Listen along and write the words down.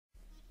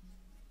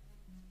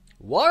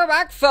Welcome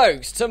back,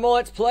 folks, to more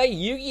Let's Play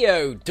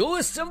Yu-Gi-Oh!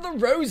 Duelists of the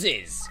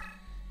Roses!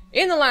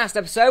 In the last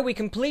episode, we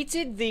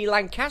completed the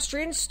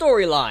Lancastrian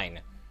storyline.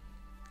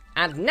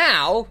 And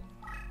now,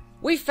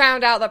 we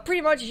found out that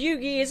pretty much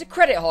Yugi is a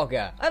credit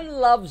hogger and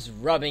loves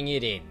rubbing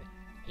it in.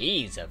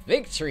 He's a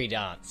victory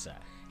dancer.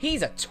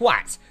 He's a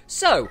twat.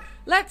 So,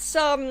 let's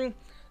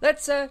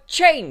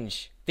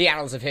change the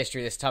annals of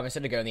history this time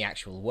instead of going the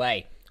actual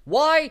way.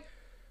 Why?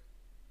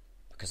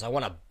 Because I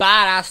want a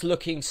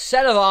badass-looking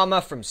set of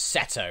armor from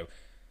Seto.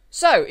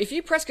 So, if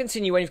you press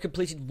continue when you've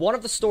completed one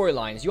of the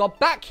storylines, you are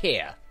back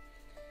here.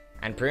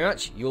 And pretty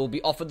much, you'll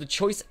be offered the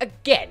choice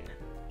again.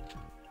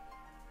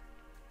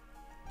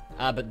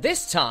 But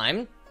this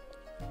time,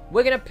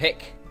 we're going to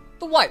pick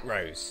the White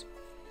Rose.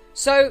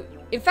 So,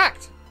 in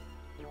fact,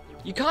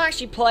 you can't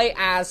actually play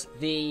as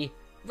the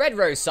Red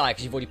Rose side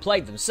because you've already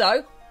played them,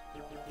 so...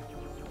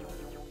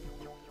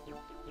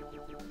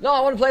 No,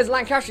 I want to play as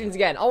Lancastrians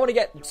again. I want to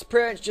get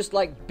pretty much just,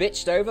 like,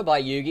 bitched over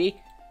by Yugi.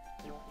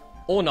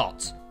 Or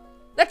not.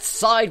 Let's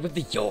side with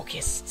the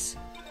Yorkists.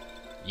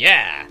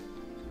 Yeah.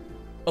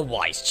 A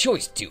wise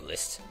choice,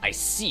 Duelist. I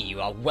see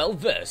you are well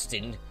versed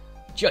in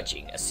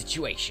judging a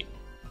situation.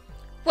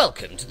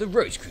 Welcome to the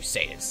Rose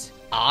Crusaders.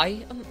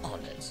 I am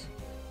honored.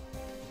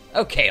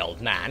 Okay,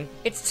 old man.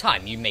 It's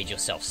time you made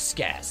yourself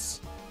scarce.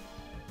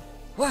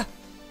 What?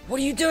 What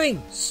are you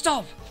doing?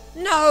 Stop!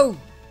 No!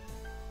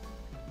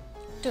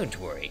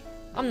 Don't worry,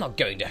 I'm not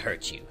going to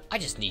hurt you. I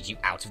just need you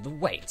out of the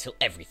way until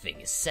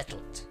everything is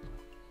settled.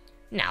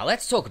 Now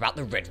let's talk about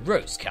the Red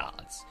Rose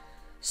cards.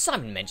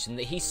 Simon mentioned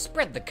that he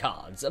spread the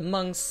cards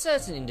among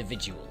certain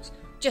individuals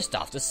just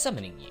after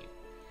summoning you.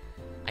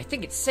 I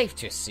think it's safe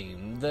to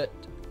assume that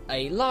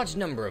a large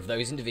number of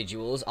those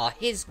individuals are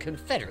his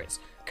confederates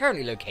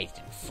currently located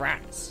in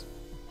France.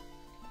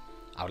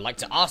 I would like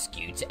to ask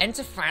you to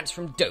enter France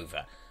from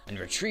Dover and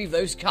retrieve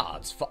those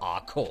cards for our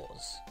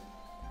cause.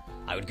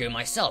 I would go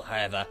myself,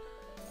 however.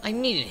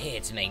 I'm needed here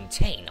to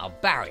maintain our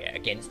barrier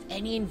against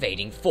any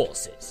invading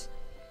forces.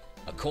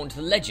 According to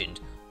the legend,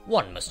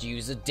 one must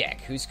use a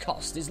deck whose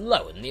cost is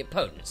lower than the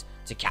opponent's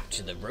to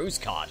capture the rose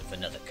card of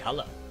another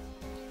colour.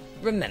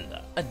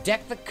 Remember, a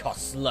deck that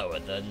costs lower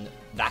than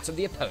that of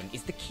the opponent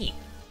is the key.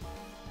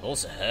 I've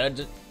also heard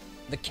that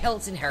the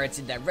Celts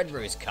inherited their red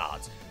rose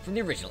cards from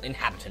the original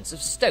inhabitants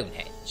of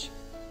Stonehenge.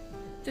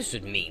 This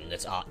would mean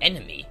that our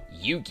enemy,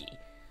 Yugi,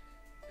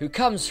 who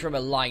comes from a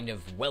line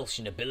of Welsh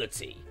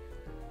nobility,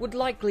 would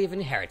likely have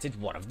inherited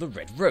one of the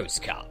Red Rose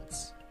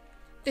cards.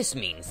 This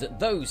means that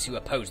those who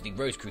oppose the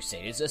Rose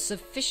Crusaders are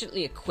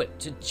sufficiently equipped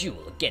to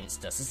duel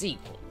against us as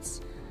equals.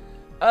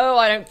 Oh,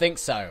 I don't think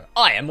so.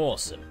 I am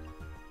awesome.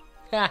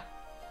 Ha!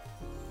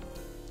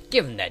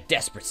 Given their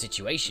desperate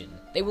situation,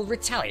 they will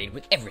retaliate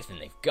with everything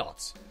they've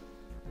got.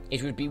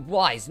 It would be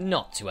wise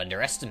not to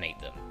underestimate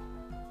them.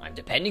 I'm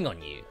depending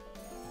on you.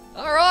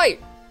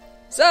 Alright!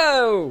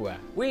 So,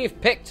 we've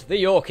picked the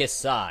Yorkist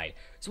side.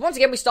 So once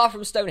again, we start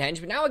from Stonehenge,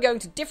 but now we're going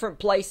to different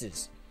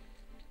places.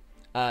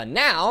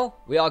 Now,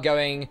 we are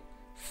going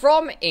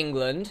from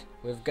England.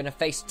 We're going to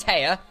face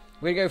Taya.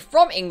 We're going to go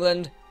from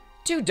England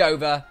to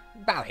Dover,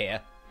 about here.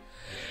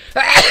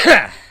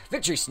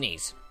 Victory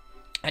sneeze.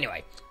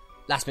 Anyway,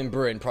 that's been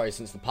brewing probably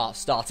since the part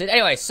started.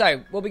 Anyway,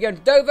 so we'll be going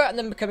to Dover and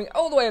then we're coming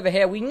all the way over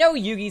here. We know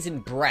Yugi's in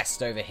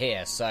Brest over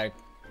here, so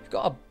we've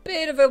got a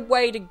bit of a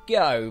way to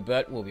go,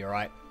 but we'll be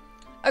alright.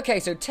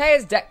 Okay, so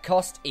Taya's deck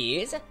cost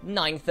is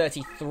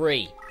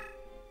 933.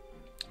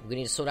 We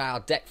need to sort out our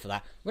deck for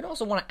that. We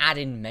also want to add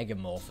in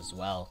Megamorph as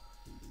well.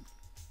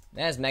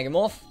 There's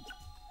Megamorph.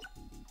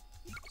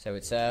 So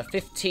it's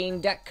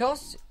 15 deck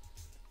cost.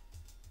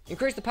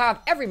 Increase the power of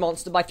every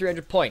monster by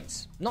 300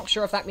 points. Not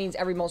sure if that means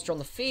every monster on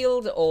the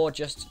field or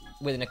just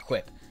with an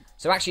equip.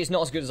 So actually it's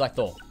not as good as I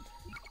thought.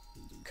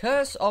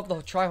 Curse of the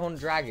Trihorn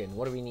Dragon.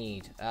 What do we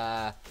need?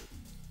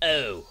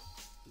 Oh.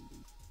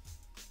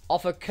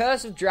 Offer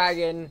Curse of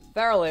Dragon,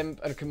 Feral Imp,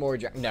 and Komori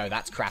Dragon. No,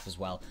 that's crap as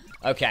well.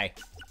 Okay.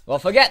 Well,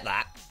 forget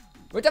that.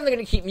 We're definitely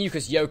going to keep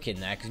Mucus Yoke in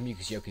there, because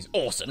Mucus Yoke is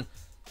awesome.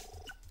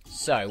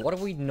 So, what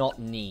do we not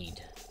need?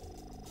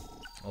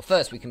 Well,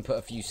 first we can put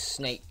a few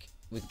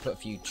we can put a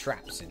few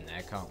traps in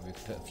there, can't we? We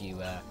can put a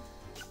few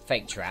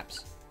fake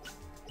traps.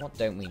 What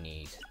don't we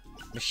need?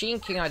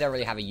 Machine King I don't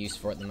really have a use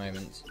for at the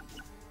moment.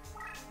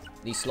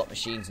 These slot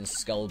machines and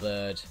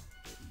Skullbird.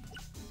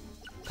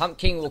 Pump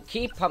King, we'll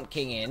keep Pump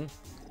King in.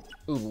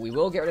 Ooh, but we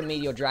will get rid of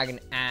Meteor Dragon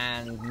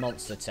and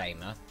Monster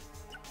Tamer.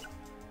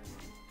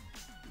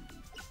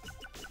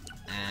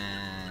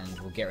 And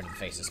we'll get rid of the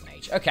Faceless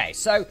Mage. Okay,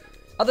 so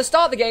at the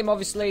start of the game,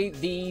 obviously,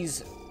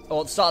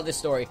 or at the start of this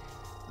story,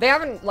 they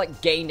haven't,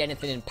 like, gained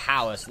anything in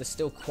power, so they're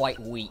still quite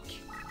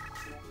weak.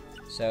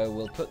 So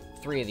we'll put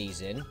 3 of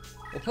these in.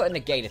 We'll put a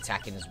Negate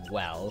attack in as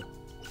well.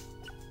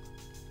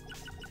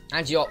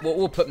 And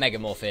we'll put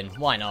Megamorph in.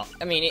 Why not?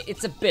 I mean,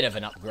 it's a bit of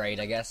an upgrade,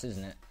 I guess,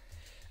 isn't it?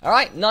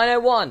 Alright,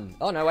 901.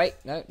 Oh, no, wait.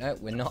 No,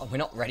 we're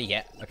not ready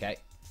yet. Okay.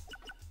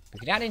 We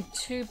can add in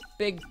 2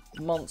 big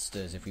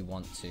monsters if we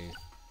want to.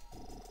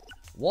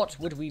 What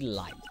would we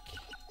like?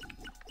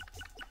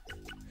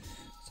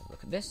 Let's have a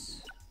look at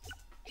this.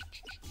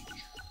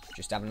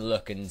 Just having a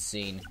look and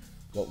seeing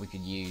what we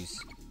could use.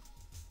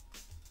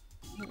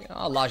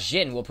 Oh, La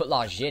Jin. We'll put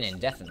La Jin in,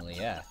 definitely,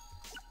 yeah.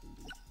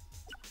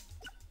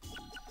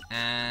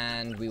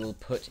 And we will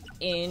put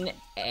in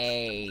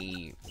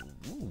a...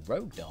 Ooh,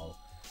 Rogue Doll.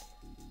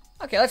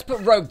 Okay, let's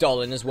put Rogue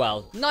Doll in as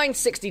well.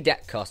 960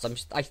 deck cost.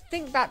 I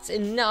think that's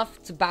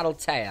enough to battle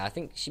Taya. I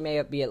think she may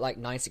be at like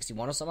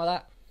 961 or something like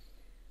that.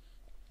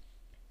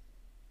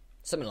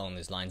 Something along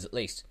those lines, at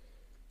least.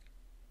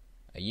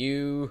 Are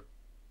you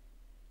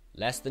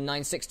less than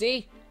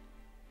 960?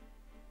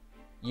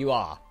 You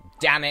are.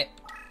 Damn it.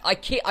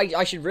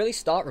 I should really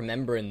start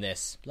remembering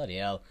this. Bloody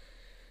hell.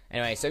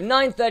 Anyway, so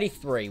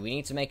 933. We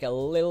need to make a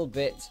little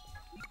bit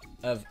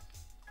of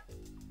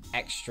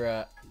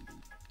extra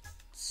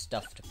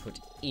stuff to put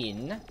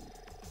in.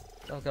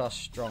 Look at our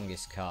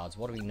strongest cards.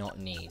 What do we not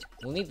need?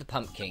 We'll need the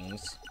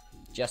pumpkins,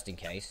 just in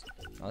case.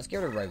 Well, let's get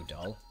rid of Rogue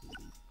Doll.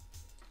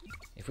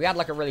 If we had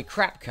like a really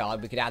crap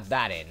card, we could add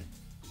that in.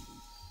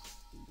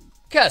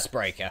 Curse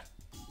Breaker.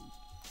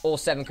 Or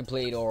 7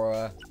 complete, or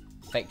a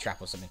Fake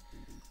Trap or something.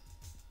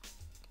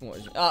 What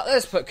is it?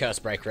 Let's put Curse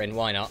Breaker in,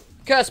 why not?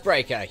 Curse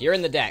Breaker, you're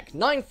in the deck.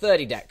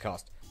 930 deck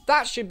cost.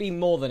 That should be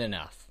more than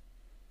enough.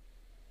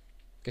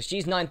 Because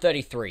she's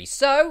 933.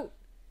 So,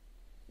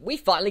 we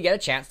finally get a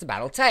chance to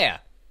battle Taya.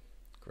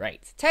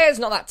 Great. Taya's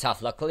not that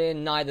tough, luckily,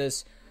 and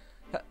neither's...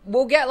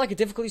 We'll get like a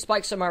difficulty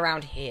spike somewhere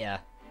around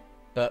here.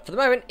 But for the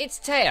moment, it's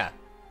Taya.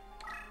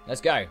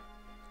 Let's go.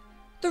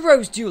 The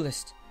Rose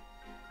Duelist.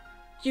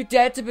 You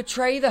dared to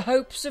betray the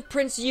hopes of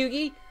Prince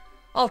Yugi?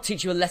 I'll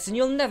teach you a lesson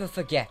you'll never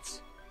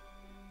forget.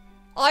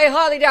 I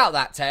highly doubt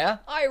that, Taya.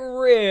 I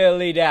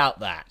really doubt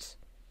that.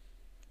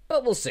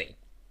 But we'll see.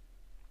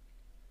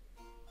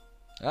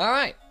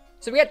 Alright.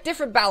 So we get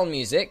different battle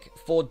music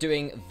for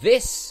doing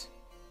this.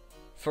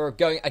 For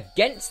going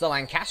against the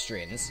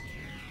Lancastrians.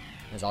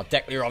 There's our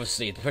deck leader,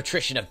 obviously, the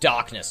Patrician of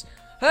Darkness.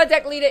 Her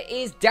deck leader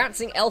is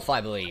Dancing Elf,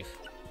 I believe.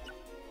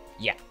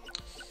 Yeah.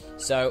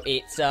 So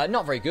it's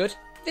not very good.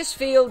 This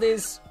field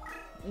is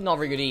not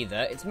very good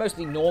either. It's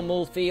mostly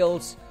normal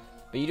fields.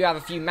 But you do have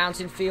a few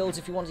mountain fields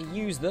if you want to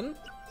use them.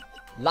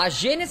 La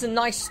Jin is a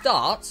nice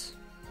start.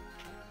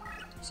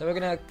 So we're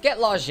going to get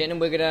La Jin and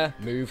we're going to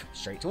move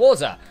straight towards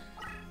her.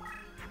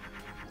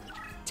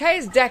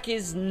 Taya's deck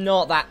is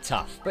not that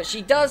tough, but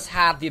she does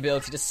have the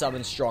ability to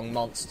summon strong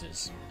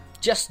monsters.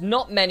 Just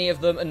not many of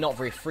them and not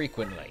very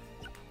frequently.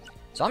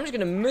 So I'm just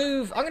going to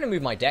move... I'm going to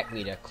move my deck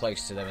leader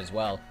close to them as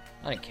well.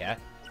 I don't care.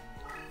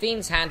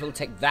 Fiend's Hand will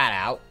take that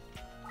out.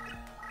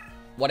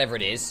 Whatever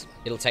it is,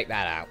 it'll take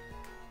that out.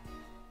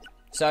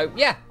 So,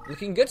 yeah,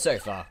 looking good so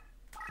far.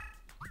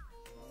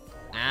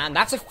 And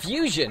that's a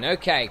fusion,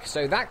 okay.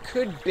 So that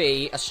could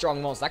be a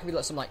strong monster. That could be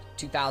like some, like,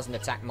 2000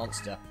 attack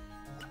monster.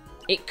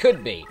 It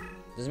could be.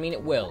 Doesn't mean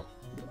it will.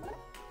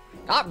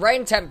 Ah,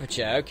 Rain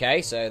Temperature,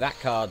 okay. So that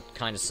card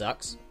kind of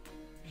sucks.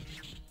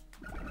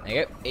 There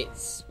you go.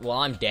 It's... Well,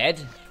 I'm dead.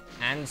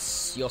 And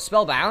you're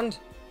spellbound.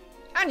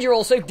 And you're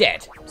also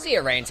dead. See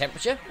you, Rain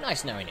Temperature.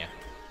 Nice knowing you.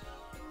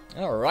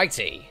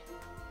 Alrighty.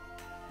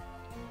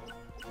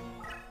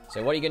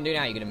 So what are you going to do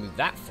now? You're going to move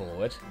that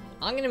forward.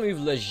 I'm going to move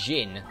Le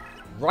Jin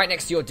right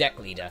next to your deck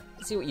leader.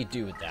 Let's see what you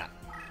do with that.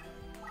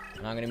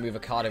 And I'm going to move a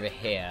card over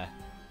here.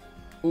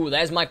 Ooh,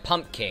 there's my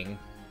Pumpkin.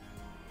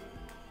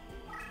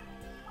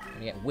 I'm going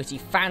to get Witty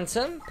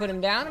Phantom. Put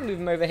him down and move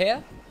him over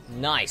here.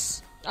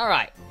 Nice.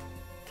 Alright.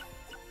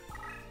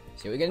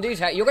 See what we're going to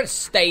do. You're going to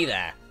stay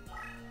there.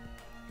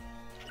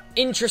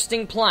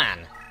 Interesting plan.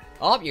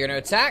 Oh, you're going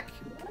to attack.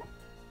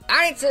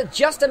 And it's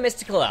just a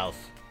Mystical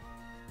Elf.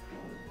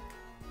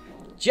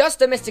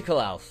 Just a Mystical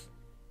Elf.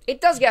 It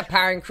does get a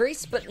power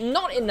increase, but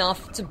not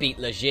enough to beat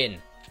Le Jin.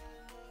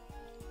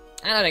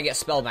 And I don't get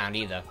spellbound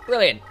either.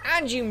 Brilliant.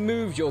 And you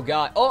moved your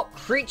guy. Oh,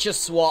 creature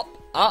swap.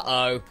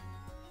 Uh-oh.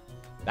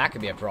 That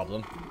could be a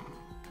problem.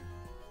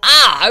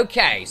 Ah,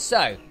 okay.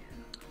 So,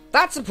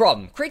 that's a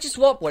problem. Creature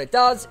swap, what it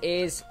does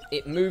is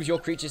it moves your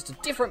creatures to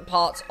different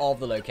parts of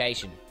the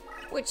location.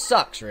 Which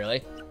sucks,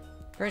 really.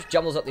 Pretty much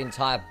jumbles up the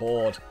entire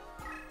board.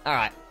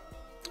 Alright.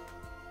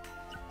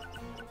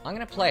 I'm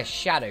going to play a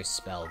shadow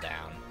spell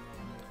down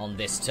on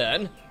this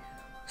turn.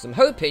 Because I'm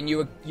hoping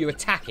you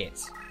attack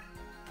it.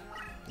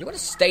 You want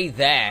to stay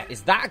there.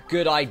 Is that a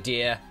good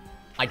idea?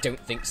 I don't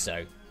think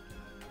so.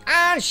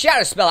 And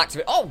shadow spell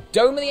activate. Oh,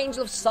 Doma the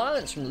Angel of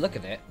Silence from the look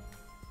of it.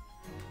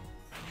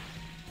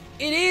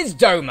 It is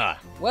Doma.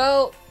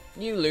 Well,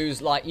 you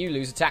lose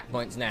attack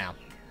points now.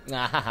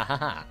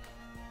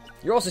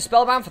 You're also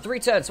spellbound for 3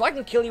 turns, so I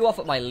can kill you off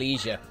at my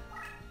leisure.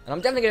 And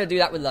I'm definitely going to do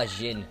that with La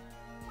Jin.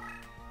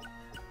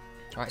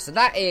 Alright, so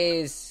that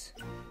is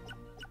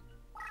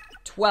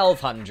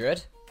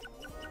 1,200.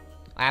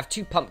 I have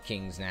 2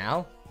 pumpkins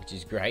now, which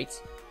is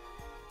great.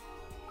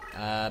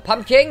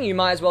 Pumpkin, you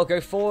might as well go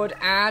forward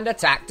and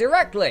attack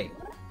directly.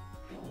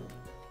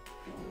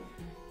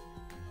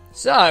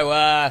 So,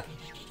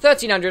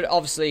 1,300,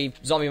 obviously,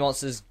 zombie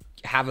monsters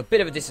have a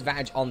bit of a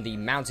disadvantage on the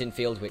mountain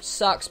field, which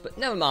sucks, but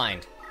never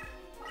mind.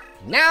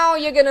 Now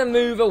you're gonna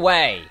move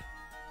away.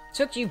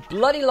 Took you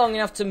bloody long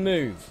enough to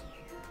move.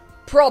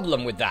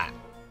 Problem with that.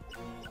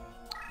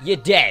 You're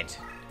dead.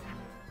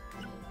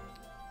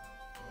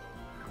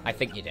 I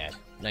think you're dead.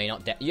 No, you're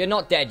not dead. You're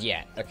not dead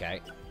yet.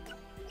 Okay.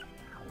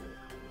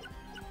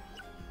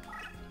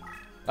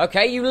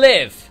 Okay, you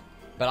live.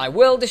 But I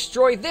will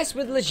destroy this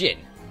with Lejeune.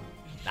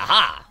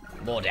 Aha!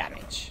 More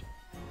damage.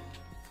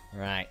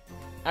 Right.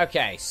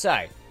 Okay,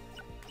 so.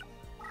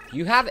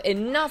 You have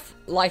enough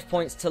life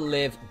points to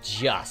live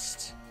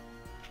just.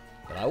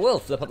 But I will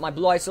flip up my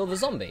blue-eyed silver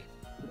zombie.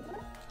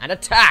 And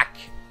attack!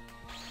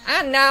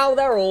 And now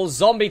they're all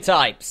zombie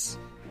types.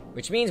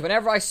 Which means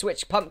whenever I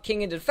switch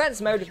Pumpkin into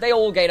defense mode, they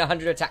all gain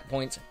 100 attack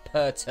points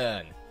per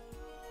turn.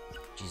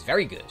 Which is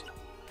very good.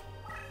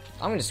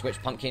 I'm going to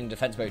switch Pumpkin into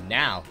defense mode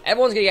now.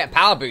 Everyone's going to get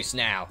power boost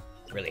now.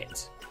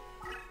 Brilliant.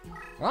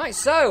 Right,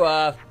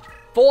 so,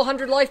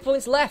 400 life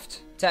points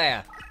left,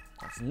 Taya.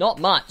 That's not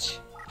much.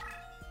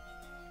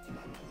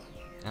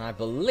 And I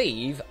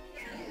believe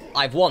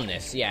I've won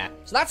this, yeah.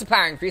 So that's a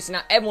power increase, and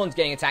now everyone's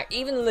getting attacked.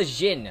 Even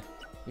Lejeune,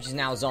 which is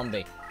now a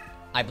zombie.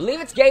 I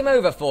believe it's game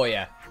over for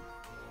you.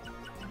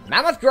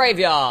 Mammoth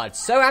Graveyard,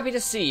 so happy to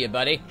see you,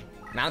 buddy.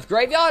 Mammoth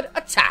Graveyard,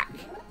 attack.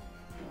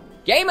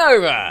 Game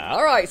over.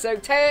 Alright, so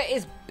Taya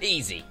is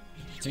easy.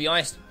 To be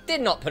honest,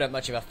 did not put up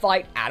much of a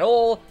fight at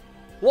all.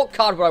 What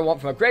card would I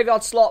want from a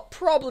graveyard slot?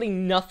 Probably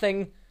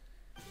nothing.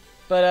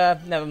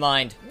 But, never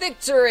mind.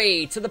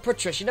 Victory to the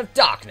Patrician of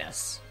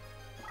Darkness.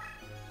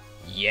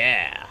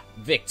 Yeah,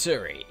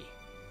 victory.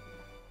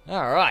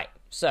 Alright,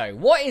 so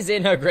what is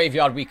in her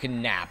graveyard we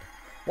can nab?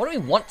 What do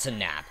we want to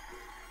nab?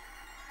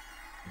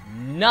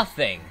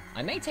 Nothing.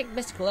 I may take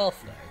Mystical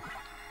Elf, though.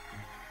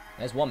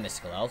 There's one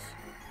Mystical Elf.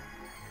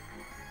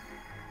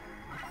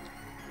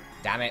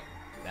 Damn it.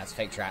 That's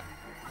Fake Trap.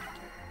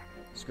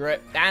 Screw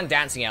it. And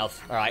Dancing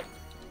Elf. Alright.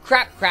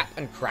 Crap, crap,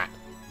 and crap.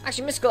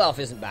 Actually, Mystical Elf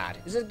isn't bad.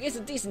 It's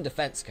a decent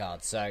defense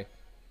card, so...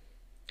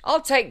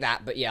 I'll take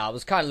that, but yeah, I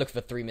was kind of looking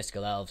for 3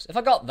 Mystical Elves. If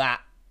I got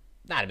that,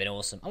 that'd have been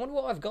awesome. I wonder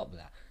what I've got with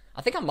that.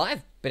 I think I might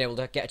have been able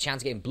to get a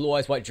chance of getting Blue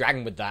Eyes White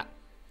Dragon with that.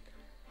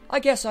 I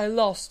guess I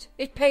lost.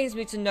 It pains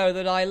me to know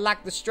that I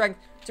lack the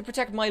strength to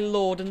protect my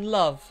lord and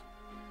love.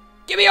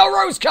 Give me your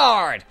rose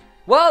card!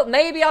 Well,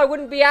 maybe I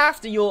wouldn't be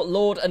after your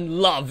lord and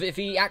love if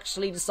he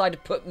actually decided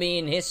to put me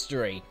in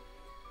history.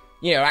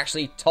 You know,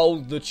 actually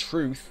told the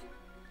truth.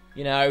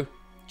 You know,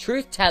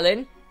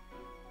 truth-telling.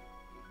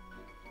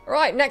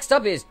 Alright, next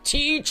up is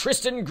T.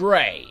 Tristan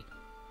Gray.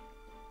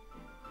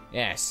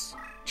 Yes.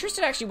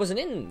 Tristan actually wasn't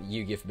in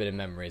Yu-Gi-Oh! Forbidden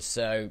Memories,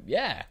 so,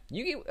 yeah.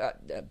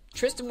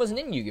 Tristan wasn't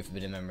in Yu-Gi-Oh!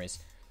 Forbidden Memories.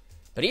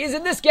 But he is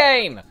in this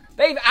game!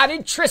 They've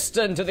added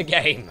Tristan to the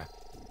game!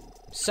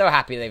 I'm so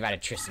happy they've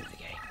added Tristan to the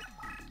game.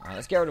 Alright,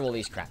 let's get rid of all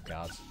these crap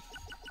cards.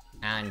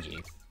 And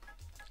you.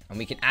 And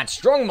we can add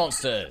strong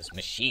monsters.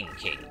 Machine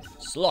King,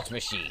 Slot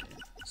Machine,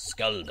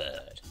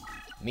 Skullbird,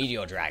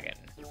 Meteor Dragon.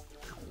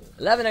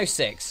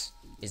 1106.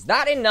 Is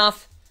that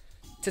enough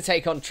to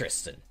take on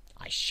Tristan?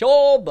 I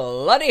sure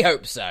bloody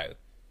hope so.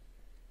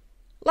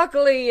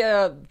 Luckily,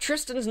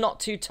 Tristan's not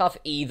too tough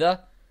either.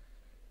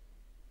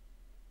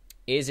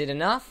 Is it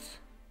enough?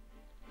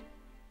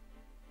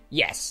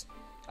 Yes.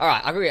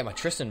 Alright, I'm gonna get my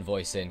Tristan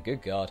voice in.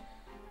 Good God.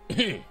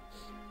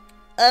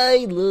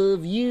 I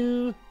love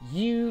you.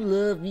 You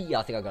love me. Yeah,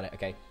 I think I got it.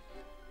 Okay.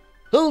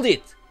 Hold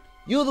it.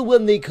 You're the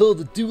one they call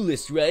the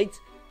Duelist, right?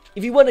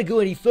 If you want to go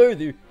any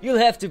further, you'll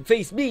have to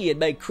face me and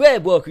my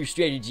Crab Walker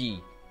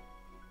strategy.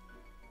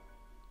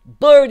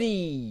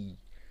 Barney!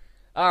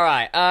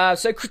 Alright,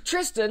 so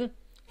Tristan,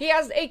 he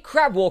has a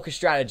Crab Walker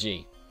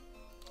strategy.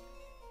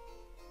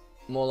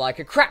 More like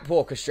a Crap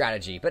Walker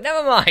strategy, but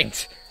never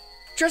mind.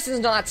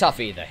 Tristan's not that tough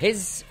either.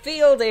 His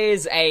field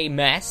is a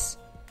mess,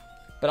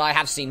 but I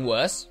have seen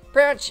worse.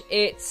 Pretty much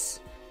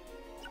it's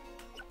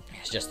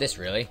just this,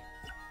 really.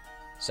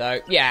 So,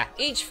 yeah,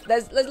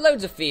 there's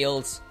loads of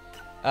fields.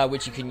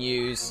 Which you can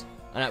use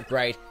and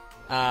upgrade.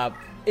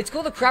 It's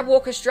called the Crab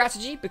Walker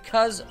strategy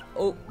because...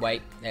 Oh,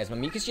 wait. There's my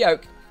Mucus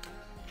Yoke.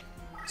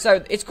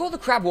 So, it's called the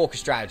Crab Walker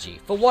strategy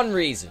for one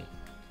reason.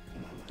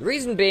 The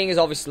reason being is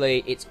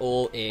obviously it's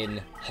all in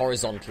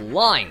horizontal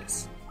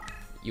lines.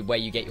 Where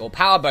you get your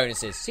power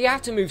bonuses. So you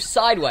have to move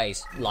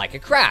sideways like a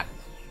crab.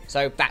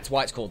 So that's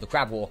why it's called the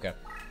Crab Walker.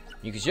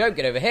 Mucus Yoke,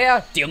 get over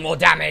here. Deal more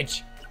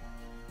damage.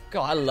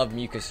 God, I love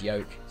Mucus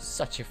Yoke.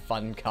 Such a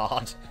fun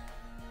card.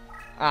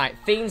 Alright,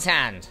 Fiend's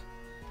Hand.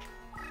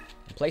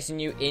 I'm placing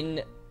you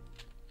in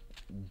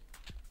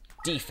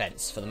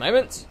defense for the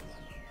moment.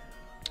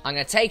 I'm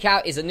going to take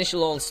out his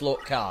initial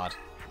onslaught card.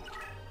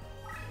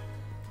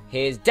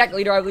 His deck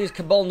leader, I believe, is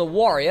Cabal the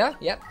Warrior.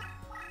 Yep.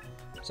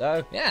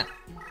 So, yeah.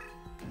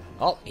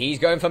 Oh, he's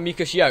going for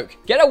Mucus Yoke.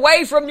 Get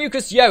away from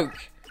Mucus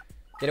Yoke!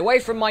 Get away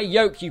from my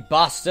yoke, you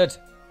bastard!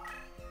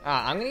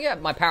 I'm going to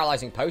get my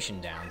Paralyzing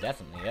Potion down,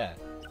 definitely, yeah.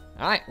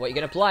 Alright, what are you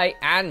going to play?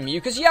 And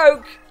Mucus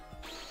Yoke!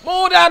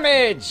 More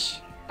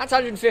damage! That's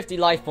 150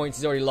 life points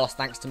he's already lost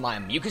thanks to my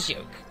Mucus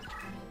Yoke.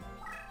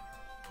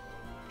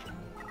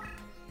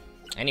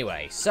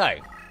 Anyway, so.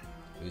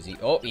 Who's he?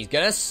 Oh, he's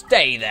gonna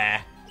stay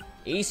there.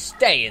 He's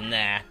staying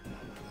there.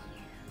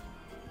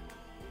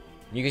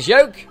 Mucus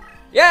Yoke?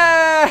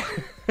 Yeah!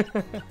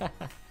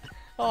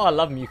 Oh, I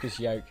love Mucus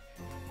Yoke.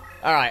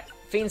 Alright,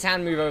 Fiend's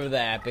Hand move over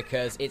there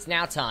because it's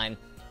now time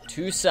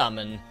to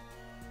summon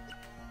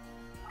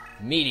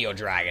Meteor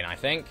Dragon, I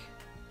think.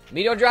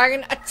 Meteor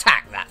Dragon,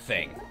 attack that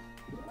thing.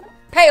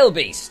 Pale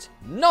Beast.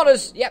 Not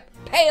as,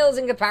 pales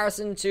in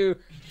comparison to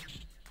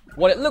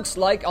what it looks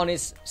like on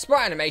his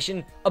sprite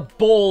animation. A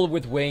ball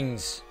with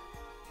wings.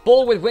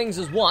 Ball with wings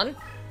is one.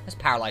 Let's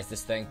paralyze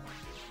this thing.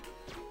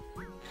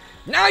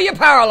 Now you're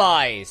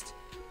paralyzed!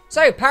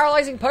 So,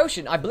 paralyzing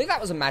potion. I believe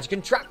that was a magic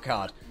and trap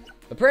card.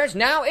 But pretty much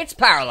now it's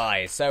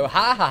paralyzed. So,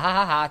 ha ha ha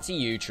ha ha to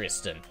you,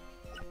 Tristan.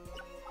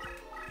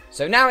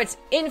 So now it's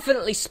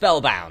infinitely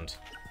spellbound.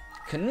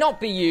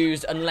 Cannot be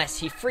used unless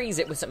he frees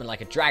it with something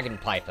like a Dragon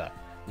Piper,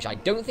 which I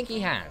don't think he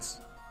has.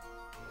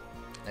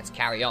 Let's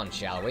carry on,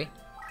 shall we?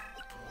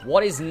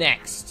 What is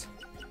next?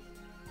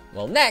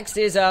 Well, next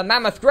is a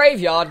Mammoth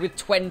Graveyard with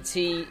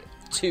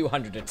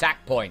 2,200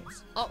 attack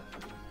points. Oh,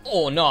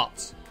 or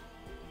not.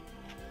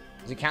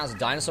 Does it count as a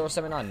dinosaur or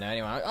something? I don't know.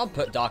 Anyway, I'll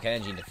put Dark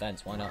Energy in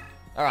defense. Why not?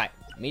 Alright.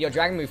 Meteor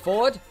Dragon, move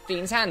forward.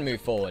 Fiend's Hand,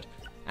 move forward.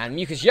 And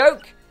Mucus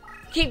Yoke,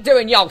 keep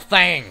doing your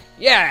thing.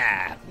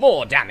 Yeah,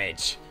 more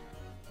damage.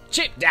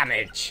 Chip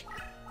damage.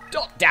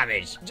 Dot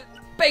damage.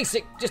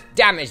 Basic, just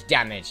damage.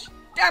 Damage.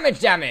 Yeah,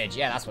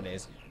 that's what it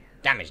is.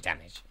 Damage.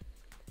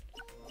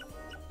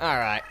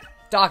 Alright.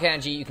 Dark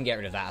Energy, you can get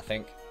rid of that, I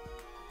think.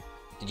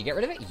 Did you get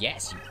rid of it?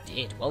 Yes, you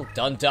did. Well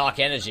done, Dark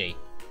Energy.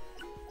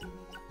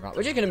 Right,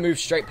 we're just going to move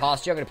straight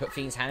past you. I'm going to put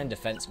Fiend's Hand in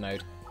defense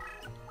mode.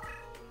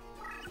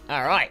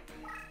 Alright.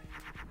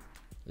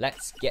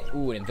 Let's get...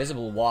 Ooh, an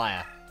invisible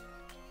wire.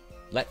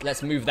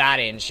 Let's move that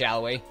in,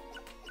 shall we?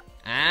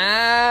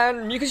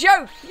 And... Mucus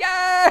Yoke!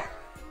 Yeah!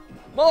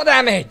 More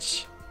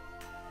damage!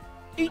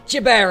 Eat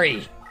your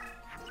berry!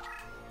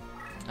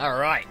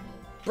 Alright.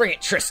 Bring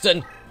it,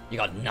 Tristan. You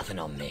got nothing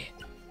on me.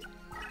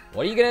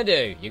 What are you going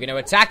to do? You're going to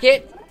attack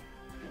it?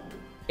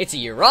 It's a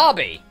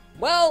Urabi.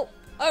 Well,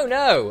 oh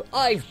no.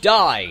 I've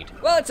died.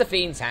 Well, it's a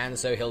Fiend's Hand,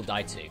 so he'll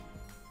die too.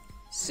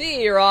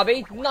 See you,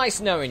 Urabi. Nice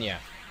knowing you.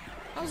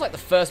 That was like the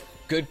first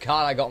good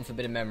card I got in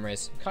Forbidden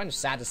Memories. Kind of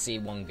sad to see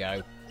one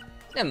go.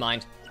 Never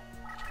mind.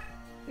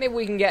 Maybe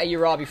we can get a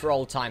Urabi for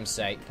old time's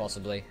sake,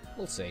 possibly.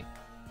 We'll see.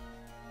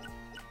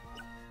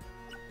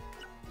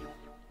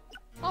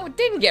 Oh, it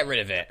didn't get rid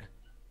of it.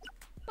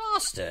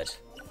 Bastard.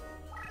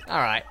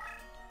 Alright.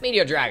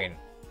 Meteor Dragon.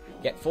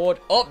 Get forward.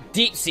 Oh,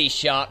 Deep Sea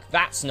Shark.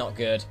 That's not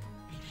good.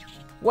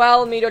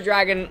 Well, Meteor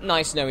Dragon,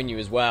 nice knowing you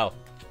as well.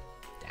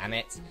 Damn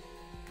it.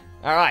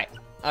 Alright.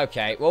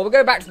 Okay, well, we'll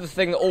go back to the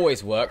thing that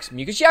always works.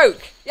 Mucus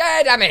Yoke!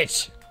 Yeah,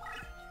 damage!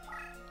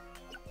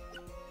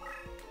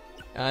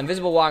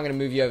 Invisible Wire, I'm going to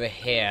move you over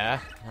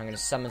here. I'm going to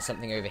summon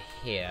something over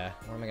here.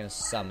 What am I going to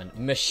summon?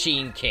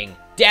 Machine King.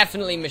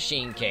 Definitely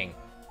Machine King.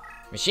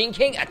 Machine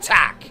King,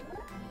 attack!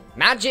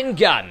 Imagine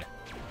Gun.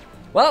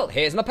 Well,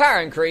 here's my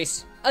power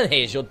increase. And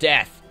here's your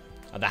death.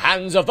 At the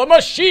hands of the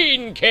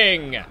Machine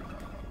King!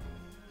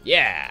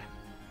 Yeah.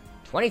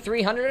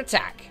 2,300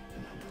 attack.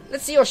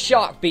 Let's see your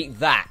shark beat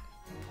that.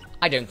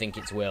 I don't think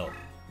it will.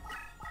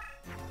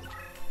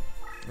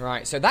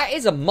 Right, so that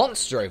is a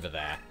monster over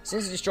there.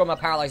 Since it destroyed my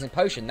paralyzing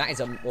potion, that is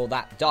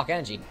that Dark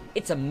Energy,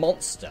 it's a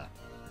monster.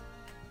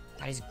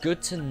 That is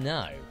good to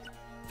know.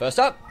 First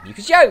up,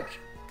 Mucus Yoke!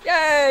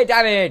 Yay,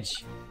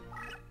 damage!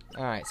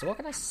 Alright, so what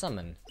can I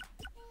summon?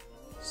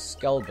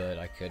 Skullbird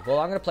I could. Well,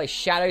 I'm going to play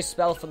Shadow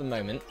Spell for the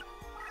moment.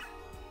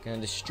 Going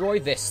to destroy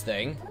this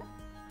thing.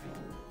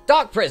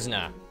 Dark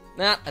Prisoner!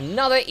 Nah,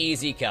 another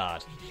easy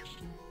card.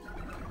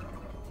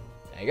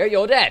 There you go,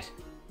 you're dead.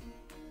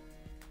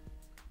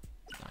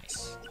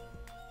 Nice.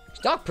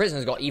 Dark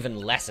Prisoner's got even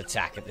less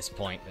attack at this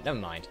point, but never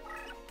mind.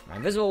 Right,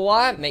 Invisible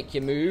Wire, make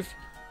your move.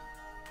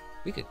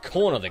 We could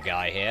corner the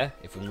guy here,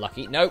 if we're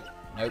lucky. Nope,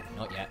 nope,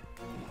 not yet.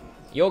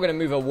 You're going to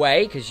move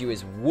away, because you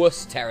is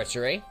wuss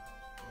territory.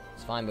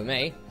 It's fine by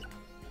me.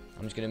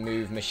 I'm just going to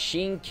move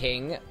Machine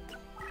King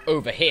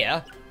over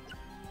here.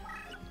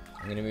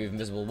 I'm going to move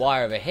Invisible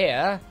Wire over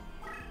here.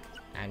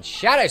 And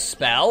Shadow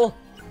Spell.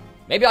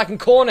 Maybe I can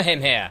corner him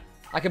here.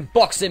 I can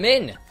box him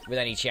in with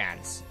any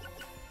chance.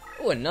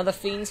 Oh, another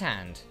Fiend's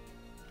Hand.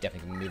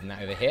 Definitely going to be moving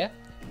that over here.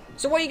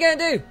 So what are you going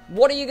to do?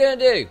 What are you going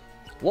to do?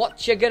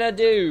 What you going to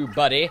do,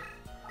 buddy?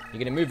 You're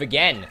going to move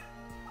again.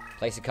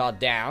 Place a card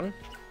down.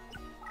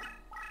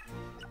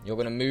 You're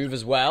going to move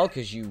as well,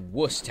 because you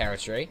wuss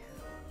territory.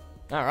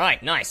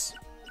 Alright, nice.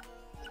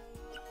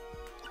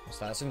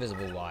 So that's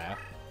Invisible Wire.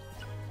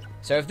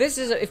 So if this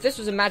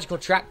was a magical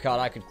trap card,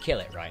 I could kill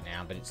it right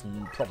now, but it's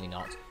probably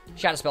not.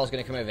 Shadow Spell's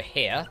going to come over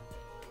here.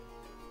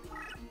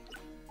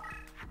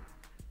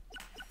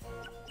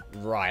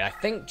 Right, I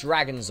think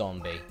Dragon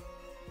Zombie.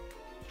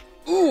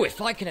 Ooh,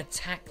 if I can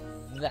attack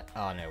that...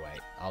 Oh, no,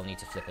 wait. I'll need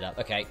to flip it up.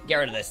 Okay, get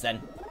rid of this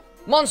then.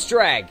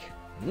 Monster Egg!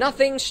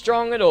 Nothing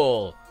strong at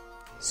all.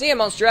 See ya,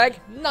 Monster Egg.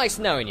 Nice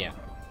knowing you.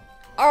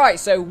 Alright,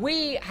 so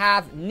we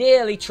have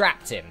nearly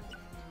trapped him.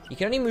 He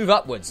can only move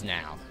upwards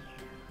now.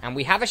 And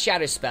we have a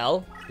Shadow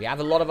Spell. We have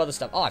a lot of other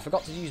stuff. Oh, I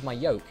forgot to use my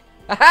Yoke.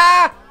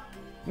 Aha!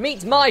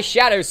 Meet my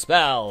Shadow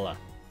Spell.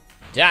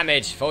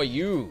 Damage for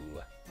you.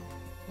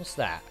 What's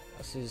that?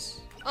 This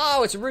is...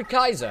 Oh, it's a Rude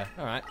Kaiser.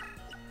 Alright.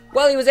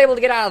 Well, he was able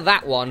to get out of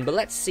that one, but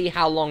let's see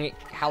how long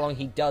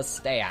he does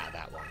stay out of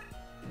that one.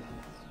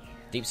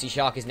 Deep Sea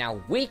Shark is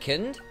now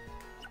weakened.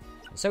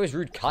 And so is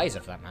Rude Kaiser,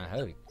 for that matter.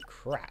 Holy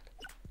crap.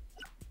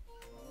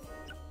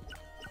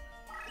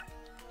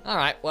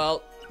 Alright,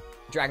 well,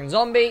 Dragon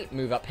Zombie,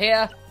 move up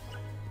here.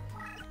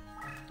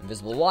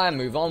 Invisible Wire,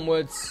 move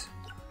onwards.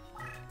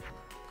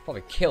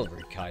 Probably kill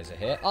Rude Kaiser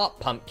here. Oh,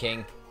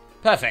 Pumpkin.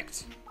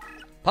 Perfect.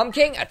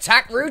 Pumpkin,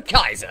 attack Rude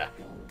Kaiser.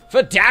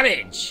 For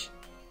damage.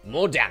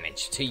 More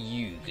damage to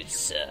you, good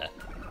sir.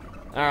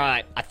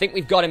 Alright, I think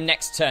we've got him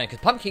next turn, because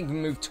Pumpkin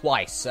can move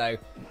twice, so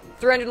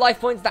 300 life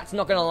points, that's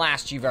not going to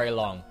last you very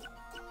long.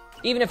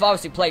 Even if I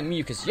was to play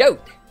Mucus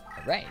Yoke.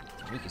 Hooray.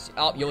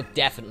 Oh, you're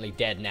definitely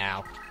dead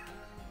now.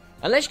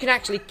 Unless you can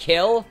actually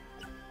kill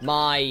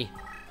my...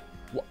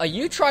 Are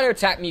you trying to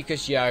attack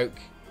Mucus Yoke?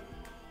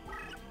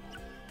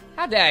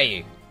 How dare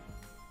you?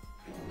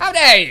 How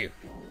dare you?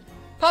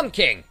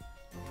 Pumpkin.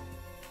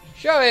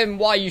 Show him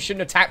why you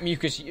shouldn't attack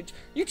Mucus.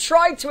 You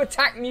tried to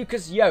attack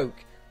Mucus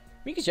Yoke.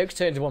 Mucus Yoke's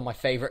turned into one of my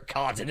favourite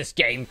cards in this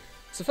game.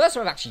 It's the first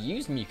time I've actually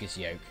used Mucus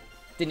Yoke.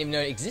 Didn't even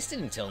know it existed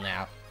until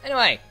now.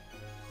 Anyway,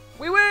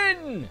 we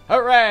win!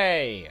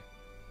 Hooray!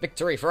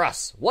 Victory for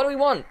us. What do we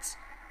want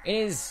in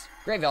his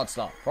graveyard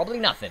slot? Probably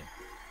nothing.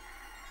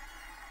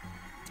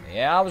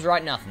 Yeah, I was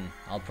right, nothing.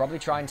 I'll probably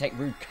try and take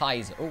Rude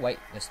Kaiser. Oh, wait,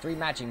 there's 3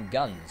 magic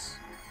guns.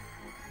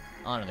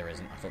 Oh, no, there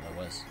isn't. I thought there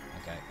was.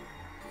 Okay.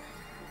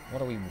 What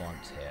do we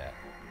want here?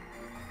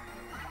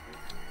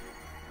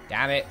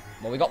 Damn it.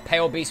 Well, we got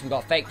Pale Beast, we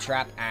got Fake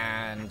Trap,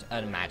 and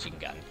a magic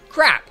gun.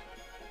 Crap!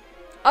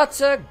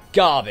 Utter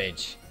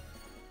garbage.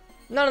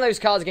 None of those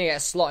cards are going to get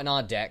a slot in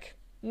our deck.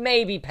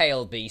 Maybe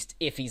Pale Beast,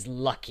 if he's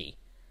lucky.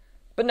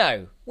 But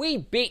no, we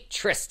beat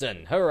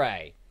Tristan.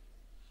 Hooray.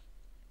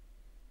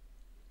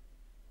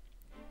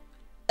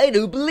 I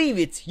don't believe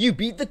it. You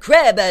beat the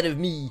crap out of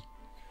me.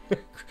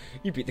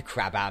 You beat the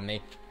crap out of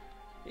me.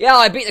 Yeah,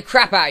 I beat the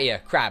crap out of you.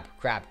 Crap.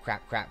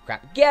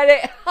 Get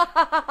it?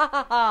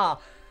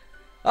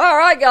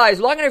 Alright, guys.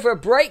 Well, I'm going to go for a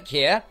break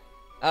here.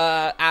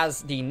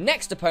 As the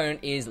next opponent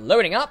is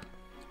loading up.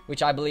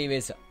 Which I believe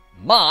is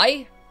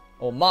Margaret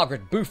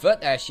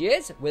Buford. There she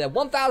is. With a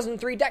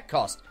 1003 deck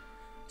cost.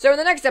 So in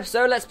the next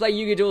episode, let's play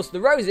Yu-Gi-Oh! Duels to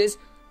the Roses.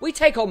 We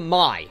take on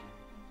Mai.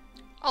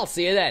 I'll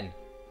see you then.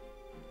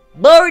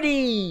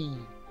 Bodhi!